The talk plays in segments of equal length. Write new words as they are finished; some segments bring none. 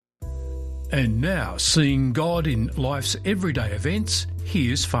And now, seeing God in life's everyday events,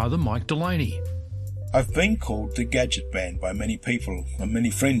 here's Father Mike Delaney. I've been called the gadget man by many people and many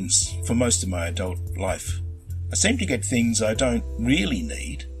friends for most of my adult life. I seem to get things I don't really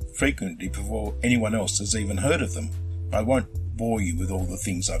need frequently before anyone else has even heard of them. I won't bore you with all the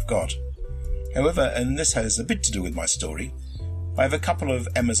things I've got. However, and this has a bit to do with my story, I have a couple of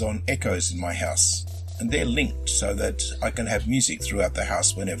Amazon Echoes in my house, and they're linked so that I can have music throughout the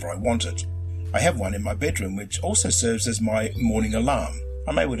house whenever I want it. I have one in my bedroom which also serves as my morning alarm.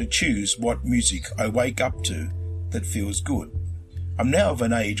 I'm able to choose what music I wake up to that feels good. I'm now of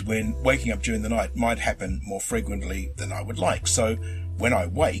an age when waking up during the night might happen more frequently than I would like, so when I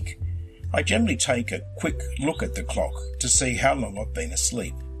wake, I generally take a quick look at the clock to see how long I've been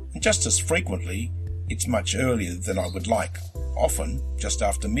asleep. And just as frequently, it's much earlier than I would like, often just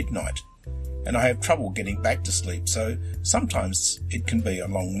after midnight. And I have trouble getting back to sleep, so sometimes it can be a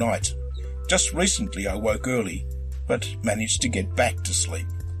long night. Just recently I woke early, but managed to get back to sleep.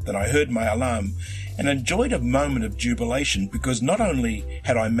 Then I heard my alarm and enjoyed a moment of jubilation because not only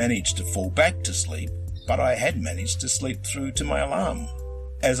had I managed to fall back to sleep, but I had managed to sleep through to my alarm.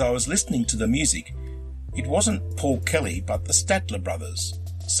 As I was listening to the music, it wasn't Paul Kelly but the Statler Brothers.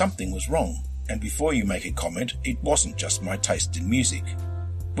 Something was wrong, and before you make a comment, it wasn't just my taste in music.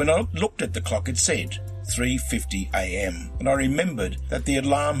 When I looked at the clock, it said 3:50 a.m. and I remembered that the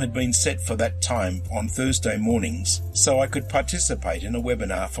alarm had been set for that time on Thursday mornings so I could participate in a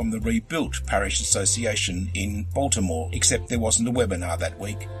webinar from the Rebuilt Parish Association in Baltimore, except there wasn't a webinar that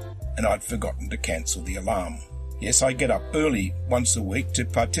week and I'd forgotten to cancel the alarm. Yes, I get up early once a week to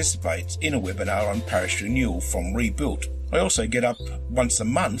participate in a webinar on parish renewal from Rebuilt. I also get up once a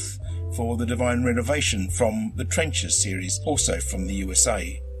month for the Divine Renovation from the Trenches series, also from the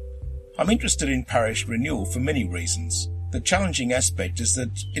USA. I'm interested in parish renewal for many reasons. The challenging aspect is that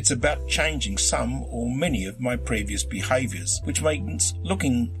it's about changing some or many of my previous behaviours, which means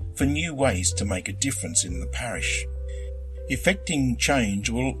looking for new ways to make a difference in the parish. Effecting change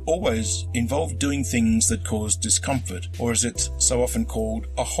will always involve doing things that cause discomfort, or as it's so often called,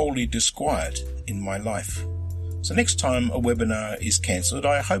 a holy disquiet in my life. So next time a webinar is cancelled,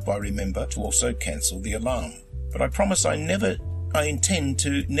 I hope I remember to also cancel the alarm. But I promise I intend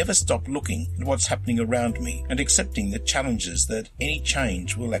to never stop looking at what's happening around me and accepting the challenges that any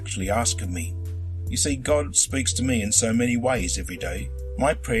change will actually ask of me. You see, God speaks to me in so many ways every day.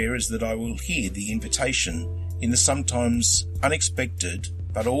 My prayer is that I will hear the invitation in the sometimes unexpected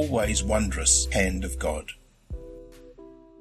but always wondrous hand of God.